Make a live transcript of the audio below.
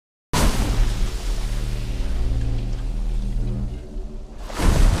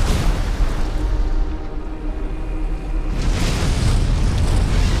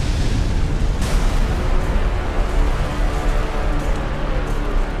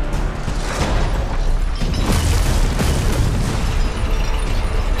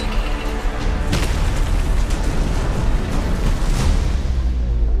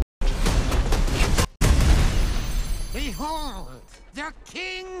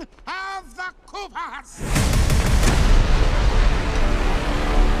king of the Koopas!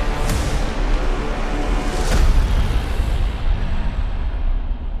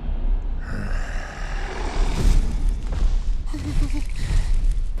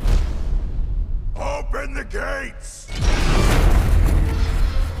 Open the gates!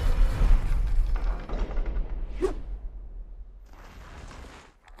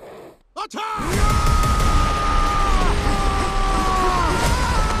 Attack!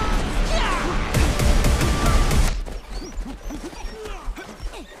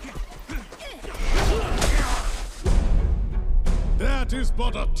 That is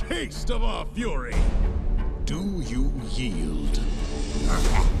but a taste of our fury. Do you yield?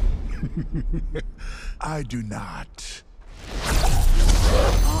 I do not.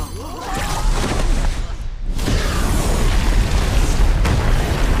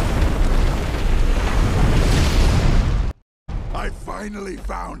 I finally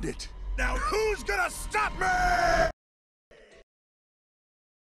found it. Now who's gonna stop me?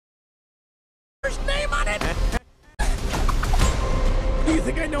 First name on it! Do you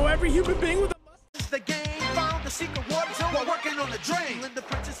think I know every human being with a mustache? The game found the secret water zone while working on the drain. Lend the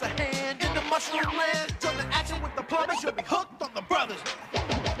princess a hand in the mushroom land. Join the action with the plumbers, you'll be hooked on the brothers.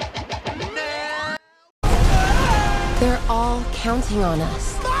 Now... They're all counting on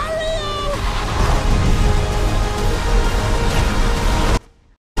us.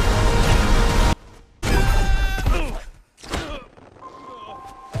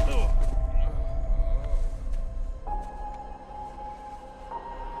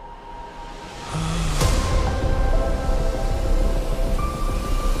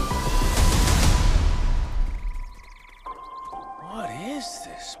 What is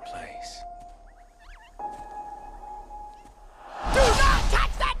this place? Do not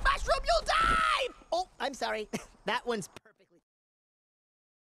touch that mushroom, you'll die! Oh, I'm sorry. That one's perfectly...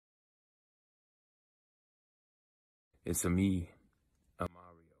 It's a me, a Mario.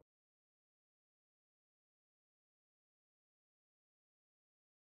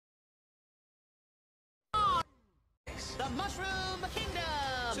 The Mushroom Kingdom!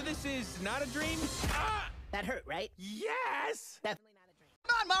 So this is not a dream? That hurt, right? Yes! Definitely not a dream.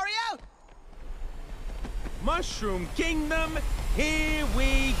 Come on, Mario! Mushroom Kingdom, here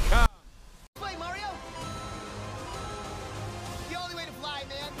we come! Play, Mario! The only way to fly,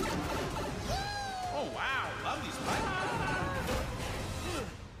 man. Oh wow, love these spikes.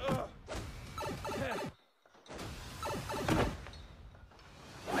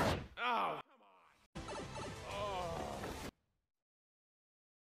 Oh, come on.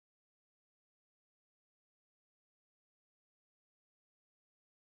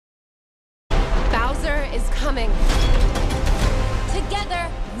 Bowser is coming. Together,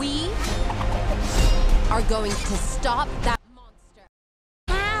 we are going to stop that monster.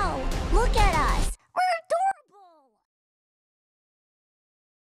 How? Look at us. We're adorable.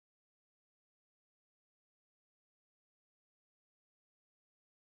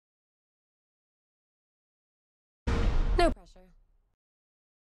 No pressure.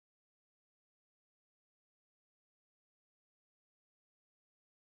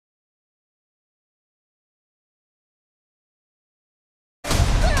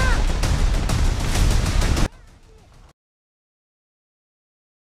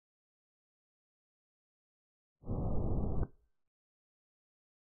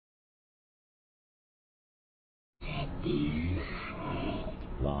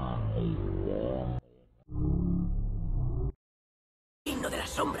 Reino de las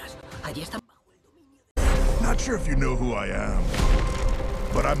sombras. Allí están bajo el dominio de... Not sure if you know who I am,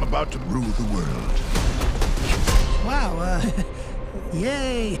 but I'm about to rule the world. Wow,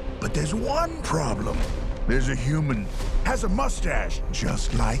 yay! But there's one problem. There's a human, has a mustache,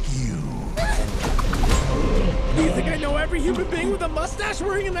 just like you. Do you think I know every human being with a mustache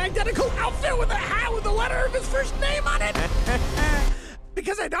wearing an identical outfit with a hat with the letter of his first name on it?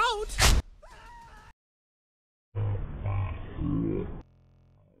 Because I don't.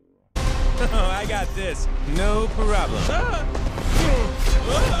 Oh, I got this. No problem.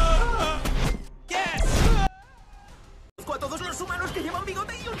 Yes! A todos los humanos que llevan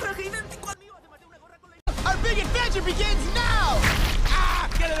bigote y un traje idéntico al mío. Además de una gorra con la... Our big adventure begins now! Ah!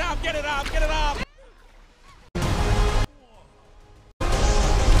 Get it off, get it off, get it off!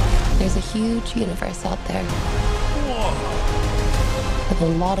 There's a huge universe out there. With a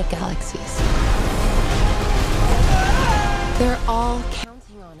lot of galaxies. They're all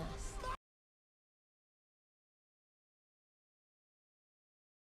counting on us.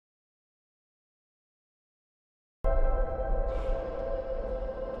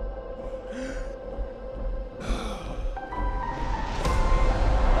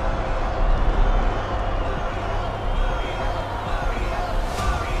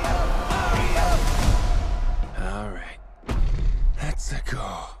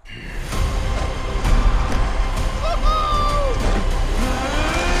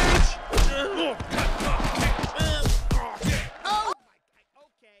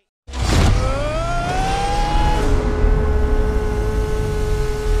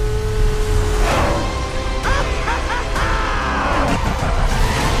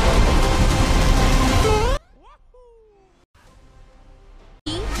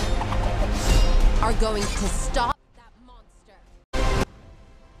 are going to stop that monster.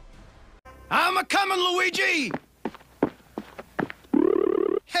 I'm a coming, Luigi!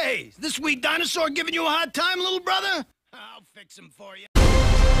 Hey, is this wee dinosaur giving you a hard time, little brother? I'll fix him for you.